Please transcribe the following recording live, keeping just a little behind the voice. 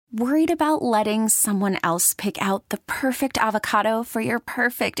Worried about letting someone else pick out the perfect avocado for your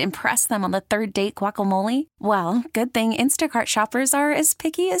perfect impress them on the third date guacamole? Well, good thing Instacart shoppers are as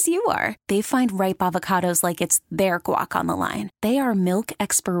picky as you are. They find ripe avocados like it's their guac on the line. They are milk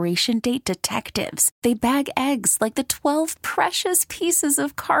expiration date detectives. They bag eggs like the 12 precious pieces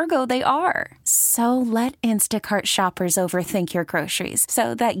of cargo they are. So let Instacart shoppers overthink your groceries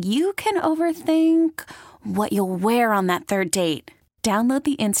so that you can overthink what you'll wear on that third date. Download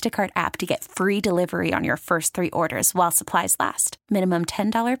the Instacart app to get free delivery on your first 3 orders while supplies last. Minimum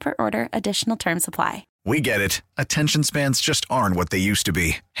 $10 per order. Additional terms apply. We get it. Attention spans just aren't what they used to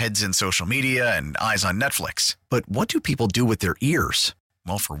be. Heads in social media and eyes on Netflix. But what do people do with their ears?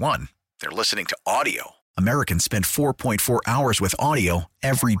 Well, for one, they're listening to audio. Americans spend 4.4 hours with audio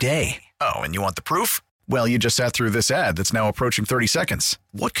every day. Oh, and you want the proof? Well, you just sat through this ad that's now approaching 30 seconds.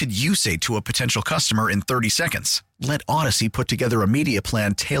 What could you say to a potential customer in 30 seconds? Let Odyssey put together a media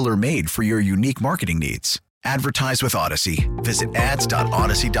plan tailor-made for your unique marketing needs. Advertise with Odyssey. Visit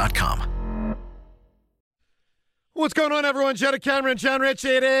ads.odyssey.com. What's going on, everyone? Jenna Cameron, John Rich.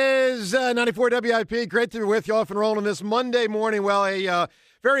 It is 94 WIP. Great to be with you off and rolling this Monday morning. Well, a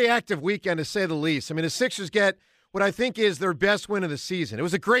very active weekend, to say the least. I mean, the Sixers get what I think is their best win of the season. It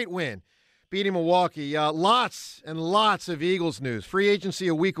was a great win, beating Milwaukee. Lots and lots of Eagles news. Free agency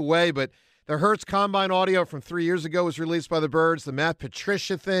a week away, but the Hurts Combine audio from 3 years ago was released by the Birds. The Matt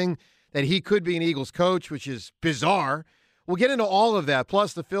Patricia thing, that he could be an Eagles coach, which is bizarre. We'll get into all of that,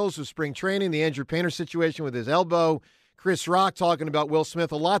 plus the Phils with spring training, the Andrew Painter situation with his elbow, Chris Rock talking about Will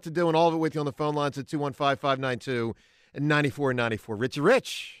Smith. A lot to do, and all of it with you on the phone lines at 215-592-9494. Richie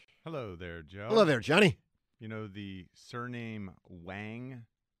Rich. Hello there, Joe. Hello there, Johnny. You know, the surname Wang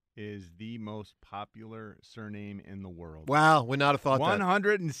is the most popular surname in the world. Wow, would not have thought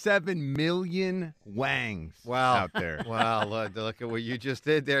 107 million Wangs out there. Wow, look at what you just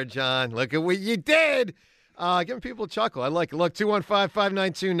did there, John. Look at what you did. Giving people a chuckle. I like it. Look,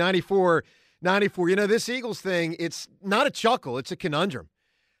 215-592-9494. You know, this Eagles thing, it's not a chuckle. It's a conundrum.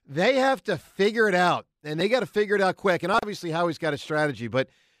 They have to figure it out, and they got to figure it out quick. And obviously, Howie's got a strategy. But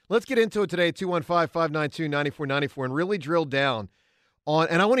let's get into it today, 215-592-9494, and really drill down on,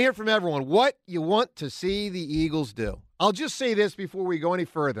 and I want to hear from everyone, what you want to see the Eagles do. I'll just say this before we go any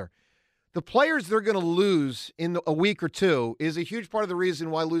further. The players they're going to lose in a week or two is a huge part of the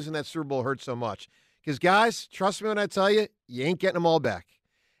reason why losing that Super Bowl hurts so much. Because, guys, trust me when I tell you, you ain't getting them all back.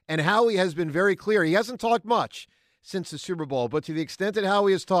 And Howie has been very clear. He hasn't talked much since the Super Bowl, but to the extent that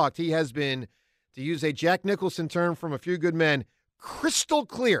Howie has talked, he has been, to use a Jack Nicholson term from A Few Good Men, crystal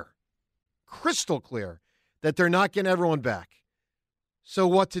clear that they're not getting everyone back. So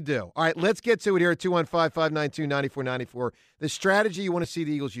what to do? All right, let's get to it here at 215-592-9494. The strategy you want to see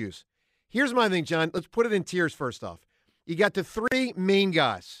the Eagles use. Here's my thing, John. Let's put it in tiers first off. You got the 3 main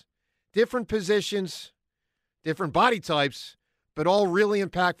guys. Different positions, different body types, but all really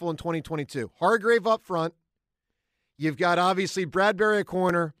impactful in 2022. Hargrave up front. You've got, obviously, Bradbury at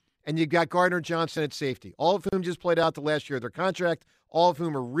corner, and you've got Gardner Johnson at safety, all of whom just played out the last year of their contract, all of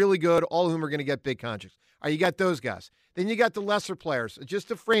whom are really good, all of whom are going to get big contracts. All right, you got those guys. Then you got the lesser players. Just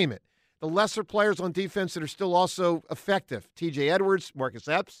to frame it, the lesser players on defense that are still also effective. T.J. Edwards, Marcus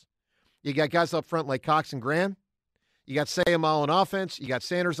Epps. You got guys up front like Cox and Graham. You got Sayamall on offense. You got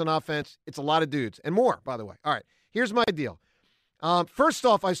Sanders on offense. It's a lot of dudes. And more, by the way. All right, here's my deal. First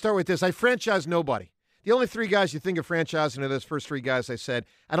off, I start with this. I franchise nobody. The only 3 guys you think of franchising are those first 3 guys I said.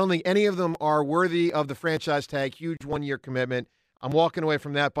 I don't think any of them are worthy of the franchise tag, huge 1-year commitment. I'm walking away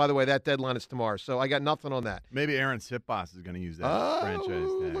from that. By the way, that deadline is tomorrow, so I got nothing on that. Maybe Aaron Sipos is going to use that franchise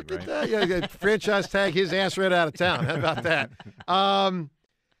tag, look right? at that. Yeah, franchise tag his ass right out of town. How about that?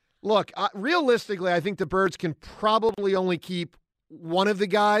 Look, realistically, I think the Birds can probably only keep one of the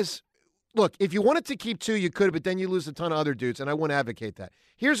guys. Look, if you wanted to keep 2, you could, but then you lose a ton of other dudes, and I wouldn't advocate that.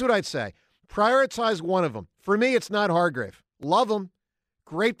 Here's what I'd say. Prioritize one of them. For me, it's not Hargrave. Love him.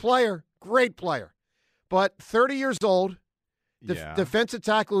 Great player. But 30 years old, defensive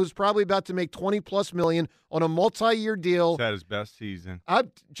tackle who's probably about to make $20+ million on a multi-year deal. He's had his best season.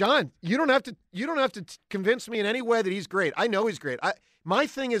 John, you don't have to convince me in any way that he's great. I know he's great. My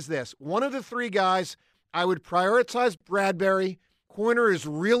thing is this. One of the 3 guys, I would prioritize Bradbury. Corner is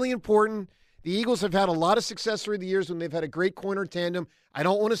really important. The Eagles have had a lot of success through the years when they've had a great corner tandem. I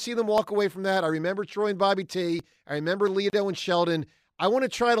don't want to see them walk away from that. I remember Troy and Bobby T. I remember Lito and Sheldon. I want to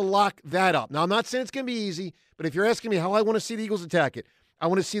try to lock that up. Now, I'm not saying it's going to be easy, but if you're asking me how I want to see the Eagles attack it, I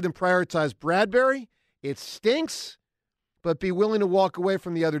want to see them prioritize Bradbury. It stinks, but be willing to walk away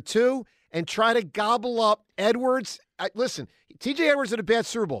from the other 2 and try to gobble up Edwards. Listen, T.J. Edwards had a bad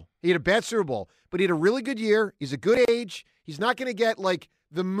Super Bowl. He had a bad Super Bowl, but he had a really good year. He's a good age. He's not going to get, like,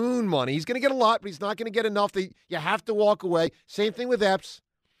 the moon money. He's going to get a lot, but he's not going to get enough that you have to walk away. Same thing with Epps.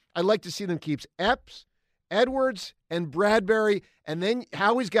 I'd like to see them keep Epps, Edwards, and Bradbury, and then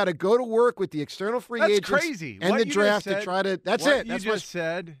Howie's got to go to work with the external free agents crazy. and What the you draft just to said- try to. That's what it. That's you just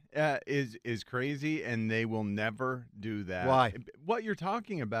said is crazy, and they will never do that. Why? What you're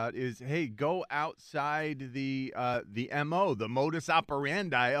talking about is, hey, go outside the MO, the modus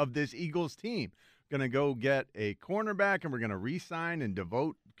operandi of this Eagles team. Going to go get a cornerback, and we're going to re-sign and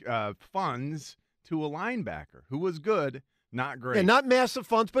devote funds to a linebacker who was good, not great. Yeah, not massive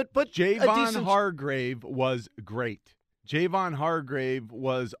funds, but Javon decent... Hargrave was great. Javon Hargrave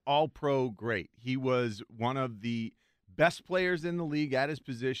was all-pro great. He was one of the best players in the league at his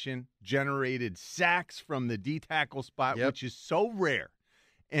position, generated sacks from the D-tackle spot, which is so rare.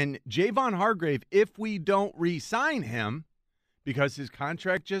 And Javon Hargrave, if we don't re-sign him, because his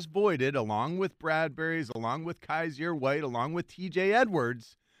contract just voided, along with Bradbury's, along with Kaiser White, along with T.J.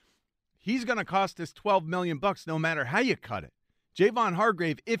 Edwards, he's going to cost us $12 million no matter how you cut it. Javon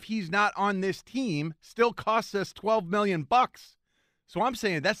Hargrave, if he's not on this team, still costs us $12 million. So I'm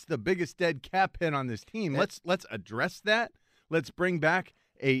saying that's the biggest dead cap hit on this team. Let's address that. Let's bring back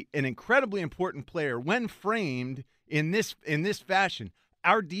an incredibly important player when framed in this fashion.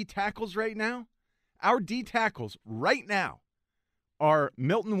 Our D tackles right now are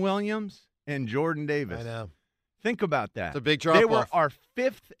Milton Williams and Jordan Davis. I know. Think about that. It's a big drop-off. They were our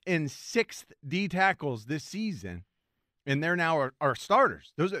 5th and 6th D tackles this season, and they're now our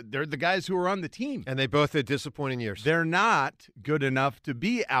starters. They're the guys who are on the team. And they both had disappointing years. They're not good enough to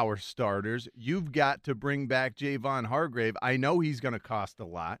be our starters. You've got to bring back Javon Hargrave. I know he's going to cost a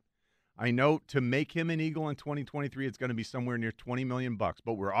lot. I know to make him an Eagle in 2023, it's going to be somewhere near $20 million, but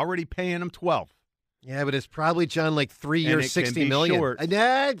we're already paying him $12. Yeah, but it's probably, John, like 3 years, $60 million. Short. See,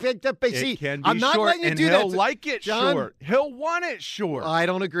 It can be I'm not short, letting you and do he'll that. like it John, short. He'll want it short. I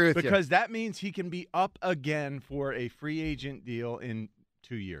don't agree with you. Because that means he can be up again for a free agent deal in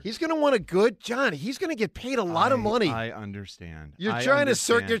 2 years. He's going to want a good John. He's going to get paid a lot of money. I understand. You're trying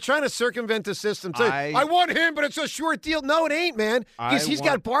to circumvent the system. Too. I want him, but it's a short deal. No, it ain't, man. Because he's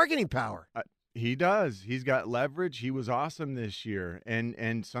got bargaining power. He does. He's got leverage. He was awesome this year,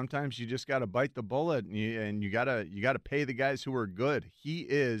 and sometimes you just got to bite the bullet, and you got to pay the guys who are good. He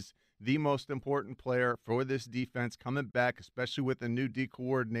is the most important player for this defense coming back, especially with a new D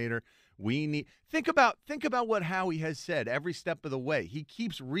coordinator. We need think about what Howie has said every step of the way. He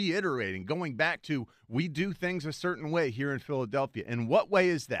keeps reiterating, going back to we do things a certain way here in Philadelphia. And what way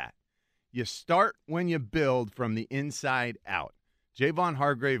is that? You start when you build from the inside out. Javon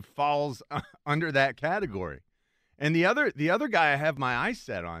Hargrave falls under that category. And the other guy I have my eyes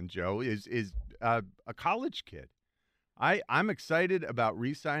set on, Joe, is a college kid. I'm excited about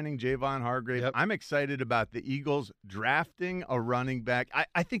re-signing Javon Hargrave. Yep. I'm excited about the Eagles drafting a running back.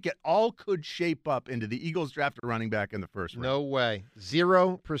 I think it all could shape up into the Eagles draft a running back in the first round. No way.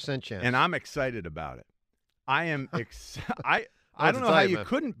 0% chance. And I'm excited about it. I am I don't know how you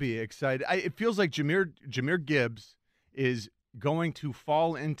couldn't be excited. It feels like Jahmyr Gibbs is going to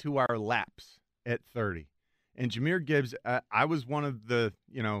fall into our laps at 30. And Jahmyr Gibbs, I was one of those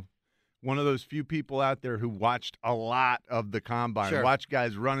few people out there who watched a lot of the combine, watched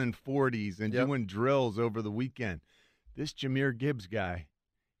guys running 40s and doing drills over the weekend. This Jahmyr Gibbs guy,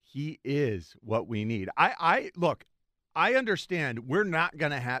 he is what we need. Look, I understand we're not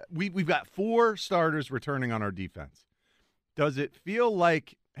going to have we've got 4 starters returning on our defense. Does it feel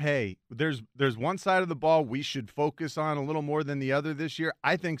like, hey, there's one side of the ball we should focus on a little more than the other this year?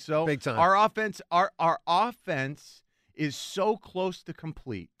 I think so. Big time. Our offense is so close to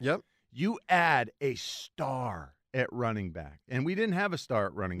complete. Yep. You add a star at running back, and we didn't have a star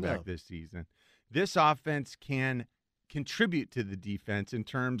at running back this season. This offense can contribute to the defense in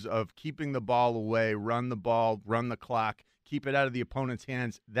terms of keeping the ball away, run the ball, run the clock, keep it out of the opponent's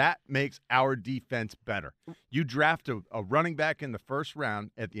hands. That makes our defense better. You draft a running back in the first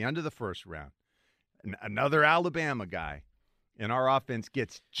round, at the end of the first round, another Alabama guy, and our offense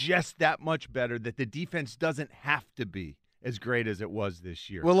gets just that much better that the defense doesn't have to be as great as it was this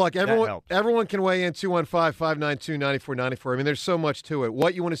year. Well, look, everyone can weigh in 215-592-9494. I mean, there's so much to it.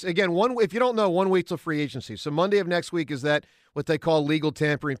 What you want to say, again, if you don't know, 1 week till free agency. So Monday of next week is that what they call legal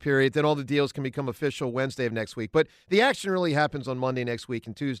tampering period. Then all the deals can become official Wednesday of next week. But the action really happens on Monday next week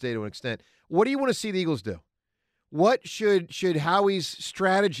and Tuesday to an extent. What do you want to see the Eagles do? What should Howie's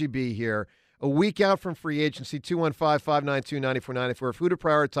strategy be here a week out from free agency? 215-592-9494. Of who to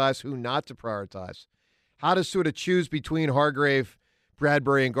prioritize, who not to prioritize. How to sort of choose between Hargrave,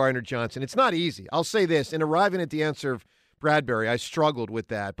 Bradbury, and Gardner-Johnson. It's not easy. I'll say this. In arriving at the answer of Bradbury, I struggled with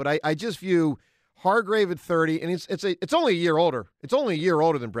that. But I just view Hargrave at 30, and it's only a year older. It's only a year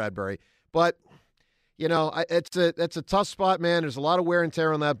older than Bradbury, but it's a tough spot, man. There's a lot of wear and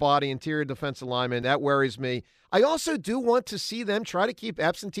tear on that body, interior defensive lineman. That worries me. I also do want to see them try to keep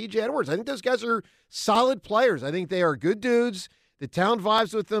Epps and TJ Edwards. I think those guys are solid players. I think they are good dudes. The town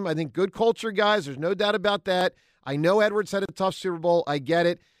vibes with them. I think good culture guys. There's no doubt about that. I know Edwards had a tough Super Bowl. I get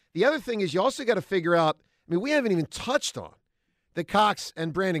it. The other thing is you also got to figure out, we haven't even touched on the Cox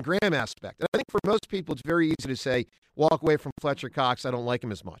and Brandon Graham aspect. And I think for most people it's very easy to say, walk away from Fletcher Cox. I don't like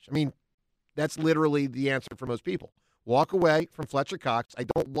him as much. That's literally the answer for most people. Walk away from Fletcher Cox. I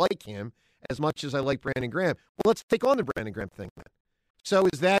don't like him as much as I like Brandon Graham. Well, let's take on the Brandon Graham thing then. So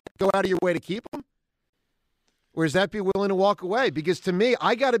is that go out of your way to keep him? Or is that be willing to walk away? Because to me,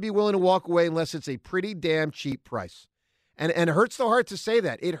 I got to be willing to walk away unless it's a pretty damn cheap price. And it hurts the heart to say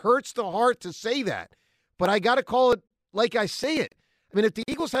that. It hurts the heart to say that. But I got to call it like I say it. If the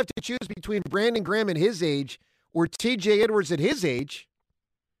Eagles have to choose between Brandon Graham at his age or TJ Edwards at his age,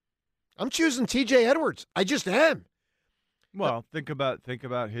 I'm choosing TJ Edwards. I just am. Well, think about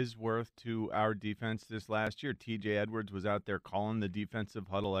his worth to our defense this last year. TJ Edwards was out there calling the defensive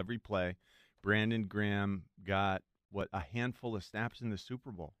huddle every play. Brandon Graham got, a handful of snaps in the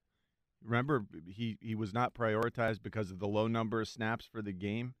Super Bowl. Remember, he was not prioritized because of the low number of snaps for the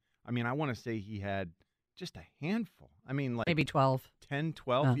game. I want to say he had just a handful. Maybe 12. 10,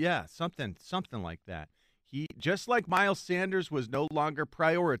 12? Oh. Yeah, something like that. He, just like Miles Sanders was no longer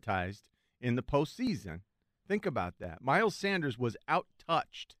prioritized in the postseason. Think about that. Miles Sanders was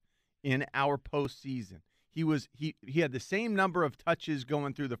out-touched in our postseason. He had the same number of touches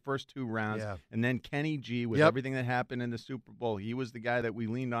going through the first two rounds, and then Kenny G, with everything that happened in the Super Bowl, he was the guy that we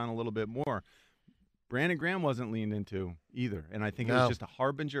leaned on a little bit more. Brandon Graham wasn't leaned into either, and I think it was just a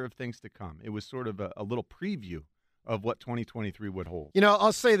harbinger of things to come. It was sort of a little preview of what 2023 would hold.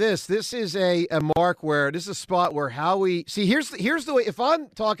 I'll say this. This is a mark where this is a spot where Howie – see, here's the way – if I'm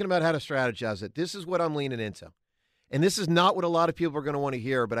talking about how to strategize it, this is what I'm leaning into. And this is not what a lot of people are going to want to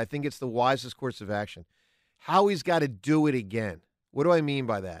hear, but I think it's the wisest course of action. Howie's got to do it again. What do I mean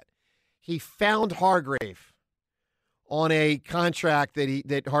by that? He found Hargrave on a contract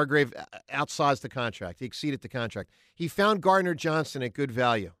that Hargrave outsized the contract. He exceeded the contract. He found Gardner Johnson at good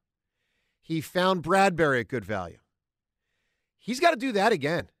value. He found Bradbury at good value. He's got to do that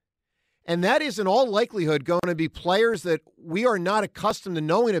again. And that is in all likelihood going to be players that we are not accustomed to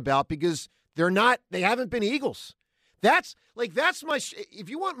knowing about because they haven't been Eagles. That's my, if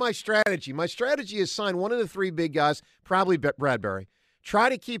you want my strategy is sign one of the three big guys, probably Bradbury, try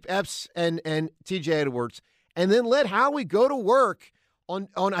to keep Epps and TJ Edwards, and then let Howie go to work on,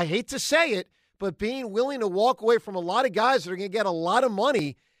 I hate to say it, but being willing to walk away from a lot of guys that are going to get a lot of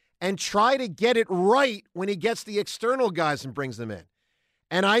money and try to get it right when he gets the external guys and brings them in.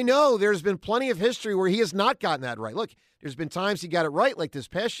 And I know there's been plenty of history where he has not gotten that right. Look, there's been times he got it right, like this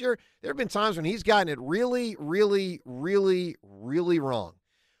past year. There have been times when he's gotten it really, really, really, really wrong.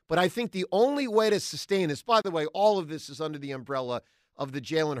 But I think the only way to sustain this, by the way, all of this is under the umbrella of the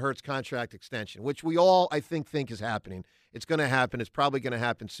Jalen Hurts contract extension, which we all, I think is happening. It's going to happen. It's probably going to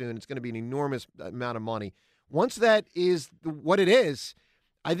happen soon. It's going to be an enormous amount of money. Once that is what it is,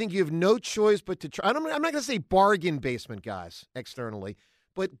 I think you have no choice but to try. I'm not going to say bargain basement guys externally,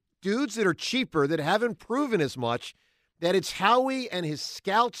 but dudes that are cheaper, that haven't proven as much, that it's Howie and his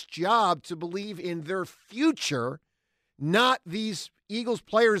scouts' job to believe in their future, not these Eagles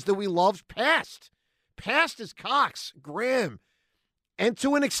players that we loved past. Past is Cox, Graham, and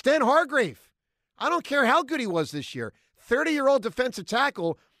to an extent Hargrave. I don't care how good he was this year. 30-year-old defensive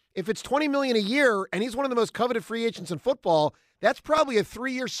tackle, if it's $20 million a year and he's one of the most coveted free agents in football, that's probably a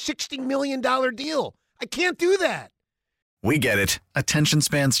 3-year, $60 million deal. I can't do that. We get it. Attention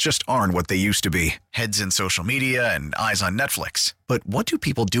spans just aren't what they used to be. Heads in social media and eyes on Netflix. But what do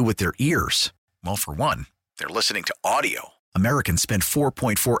people do with their ears? Well, for one, they're listening to audio. Americans spend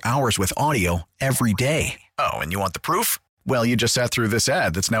 4.4 hours with audio every day. Oh, and you want the proof? Well, you just sat through this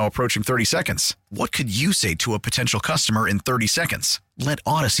ad that's now approaching 30 seconds. What could you say to a potential customer in 30 seconds? Let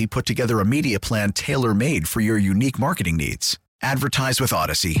Odyssey put together a media plan tailor-made for your unique marketing needs. Advertise with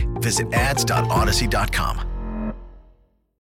Odyssey. Visit ads.odyssey.com.